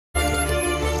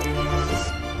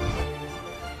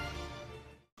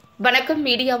வணக்கம்.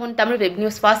 Media one Tamil web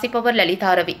news வாசிப்பவர்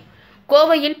லலிதா ரவி.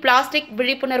 கோவையில் பிளாஸ்டிக்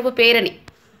விழிப்புணர்வு பேரணி.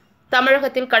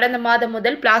 தமிழகத்தில் கடந்த மாதம்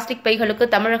முதல் பிளாஸ்டிக் பைகளுக்கு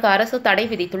தமிழக அரசு தடை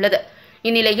விதித்துள்ளது.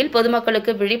 இந்நிலையில்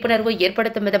பொதுமக்களுக்கு விழிப்புணர்வு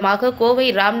ஏற்படுத்தும் விதமாக கோவை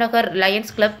ராம்நகர்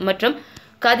லயன்ஸ் கிளப் மற்றும்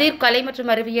கதிர் கலை மற்றும்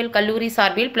அறிவியல் கல்லூரி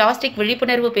சார்பில் பிளாஸ்டிக்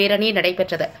விழிப்புணர்வு பேரணி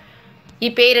நடைபெற்றது.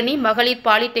 இப்பேரணி மகளிர்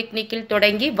பாலிடெக்னிக்கில்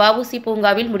தொடங்கி வஉசி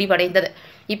பூங்காவில் முடிவடைந்தது.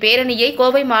 இப்பேரணியை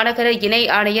கோவை மாநகர இணை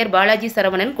ஆணையர் பாலாஜி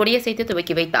சரவணன் கொடியசைத்து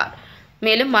துவக்கி வைத்தார்.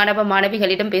 மேலும் மாணவ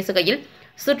மாணவிகளிடம் பேசுகையில்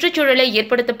சுற்றுச்சூழலை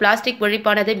ஏற்படுத்தும் பிளாஸ்டிக்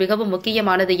ஒழிப்பானது மிகவும்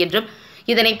முக்கியமானது என்றும்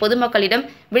இதனை பொதுமக்களிடம்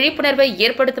விழிப்புணர்வை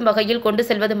ஏற்படுத்தும் வகையில் கொண்டு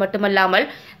செல்வது மட்டுமல்லாமல்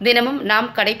தினமும்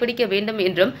நாம் கடைபிடிக்க வேண்டும்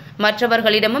என்றும்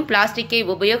மற்றவர்களிடமும் பிளாஸ்டிக்கை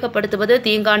உபயோகப்படுத்துவது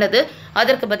தீங்கானது,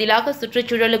 அதற்கு பதிலாக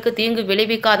சுற்றுச்சூழலுக்கு தீங்கு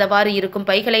விளைவிக்காதவாறு இருக்கும்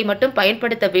பைகளை மட்டும்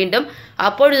பயன்படுத்த வேண்டும்.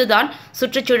 அப்பொழுதுதான்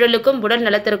சுற்றுச்சூழலுக்கும் உடல்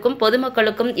நலத்திற்கும்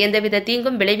பொதுமக்களுக்கும் எந்தவித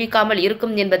தீங்கும் விளைவிக்காமல்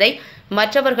இருக்கும் என்பதை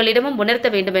மற்றவர்களிடமும் உணர்த்த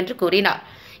வேண்டும் என்று கூறினார்.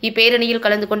 இப்பேரணியில்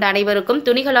கலந்து கொண்ட அனைவருக்கும்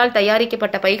துணிகளால்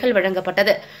தயாரிக்கப்பட்ட பைகள்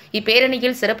வழங்கப்பட்டது.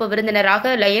 இப்பேரணியில் சிறப்பு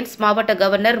விருந்தினராக லயன்ஸ் மாவட்ட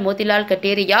கவர்னர் மோதிலால்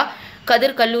கட்டேரியா,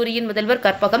 கதிர் கல்லூரியின் முதல்வர்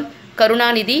கற்பகம்,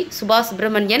 கருணாநிதி, சுபாஷ்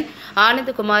சுப்பிரமணியன்,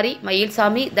 ஆனந்தகுமாரி,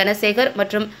 மயில்சாமி, தனசேகர்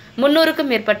மற்றும்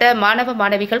 300க்கும் மேற்பட்ட மாணவ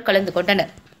மாணவிகள் கலந்து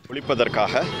கொண்டனர்.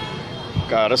 ஒழிப்பதற்காக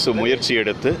அரசு முயற்சி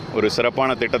எடுத்து ஒரு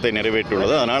சிறப்பான திட்டத்தை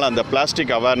நிறைவேற்றியுள்ளது. அதனால் அந்த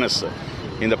பிளாஸ்டிக் அவேர்னஸ்,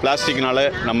 இந்த பிளாஸ்டிக்னால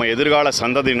நம்ம எதிர்கால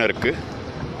சந்ததியினருக்கு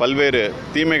பல்வேறு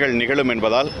தீமைகள் நிகழும்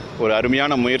என்பதால் ஒரு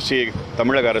அருமையான முயற்சியை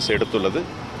தமிழக அரசு எடுத்துள்ளது.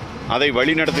 அதை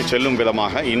வழிநடத்தி செல்லும்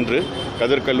விதமாக இன்று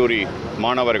கதிர் கல்லூரி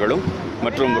மாணவர்களும்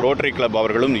மற்றும் ரோட்டரி கிளப்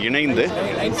அவர்களும் இணைந்து,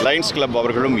 லயன்ஸ் கிளப்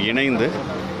அவர்களும் இணைந்து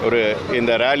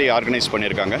இந்த ரேலி ஆர்கனைஸ்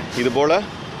பண்ணியிருக்காங்க.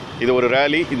 இது ஒரு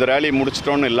ரேலி. இந்த ரேலி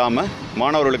முடிச்சிட்டோன்னு இல்லாமல்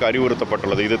மாணவர்களுக்கு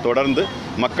அறிவுறுத்தப்பட்டுள்ளது. இது தொடர்ந்து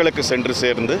மக்களுக்கு சென்று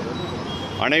சேர்ந்து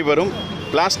அனைவரும்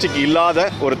பிளாஸ்டிக் இல்லாத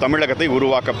ஒரு தமிழகத்தை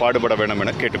உருவாக்க பாடுபட வேண்டும்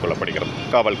என கேட்டுக்கொள்ளப்படுகிறது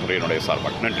காவல்துறையினுடைய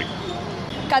சார்பாக. நன்றி.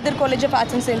 கதிர் காலேஜ் ஆஃப்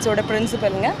ஆர்ட்ஸ் அண்ட் சயின்ஸோட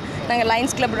பிரின்சிபலுங்க. நாங்கள்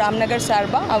லயன்ஸ் கிளப் ராம்நகர்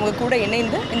சார்பாக அவங்க கூட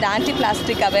இணைந்து இந்த ஆன்டி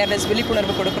பிளாஸ்டிக் அவேர்னஸ்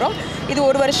விழிப்புணர்வு கொடுக்குறோம். இது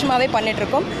ஒரு வருஷமாகவே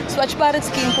பண்ணிகிட்ருக்கோம். ஸ்வச் பாரத்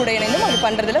ஸ்கீம் கூட இணைந்தும் அது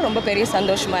பண்ணுறதுல ரொம்ப பெரிய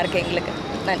சந்தோஷமாக இருக்குது எங்களுக்கு.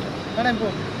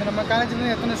 நன்றி. நம்ம காலேஜில்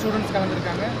எத்தனை ஸ்டூடெண்ட்ஸ்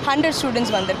கலந்துருக்காங்க? 100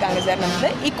 ஸ்டூடெண்ட்ஸ் வந்திருக்காங்க சார்.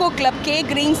 நமக்கு இக்கோ கிளப் கே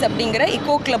கிரீன்ஸ் அப்படிங்கிற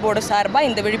இக்கோ கிளப்போட சார்பாக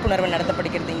இந்த விழிப்புணர்வு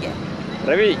நடத்தப்படுகிறது. இங்கே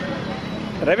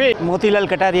Ravi Motilal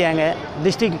கட்டாரியாங்க.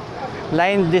 District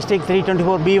line district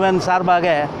 324B1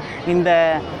 சார்பாக இந்த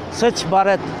Swachh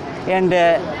Bharat and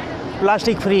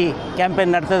plastic free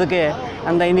campaign நடத்துறதுக்கு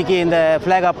இன்றைக்கி இந்த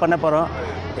ஃப்ளாக் ஆஃப் பண்ண போகிறோம்.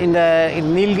 இந்த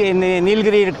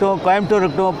நீலகிரி இருக்கட்டும், கோயம்புத்தூர்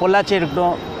இருக்கட்டும், பொள்ளாச்சி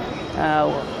இருக்கட்டும்,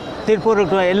 திருப்பூர்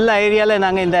இருக்கட்டும், எல்லா ஏரியாவில்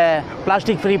நாங்கள் இந்த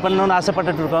பிளாஸ்டிக் ஃப்ரீ பண்ணணுன்னு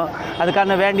ஆசைப்பட்டுருக்கோம்.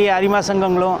 அதுக்கான வேண்டிய அரிமா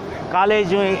சங்கங்களும்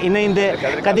காலேஜும் இணைந்து,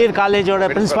 கதிர் காலேஜோட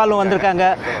பிரின்ஸிபாலும் வந்திருக்காங்க.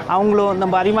 அவங்களும்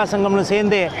நம்ம அரிமா சங்கங்களும்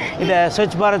சேர்ந்து இந்த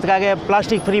ஸ்வச் பாரத்துக்காக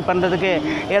பிளாஸ்டிக் ஃப்ரீ பண்ணுறதுக்கு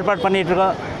ஏற்பாடு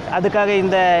பண்ணிகிட்ருக்கோம். அதுக்காக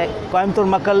இந்த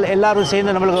கோயம்புத்தூர் மக்கள் எல்லோரும்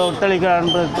சேர்ந்து நம்மளுக்கு ஒத்துழைக்க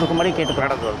கொடுக்கும்படி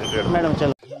கேட்டுக்கிறோம். மேடம்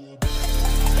சொல்லுங்கள்.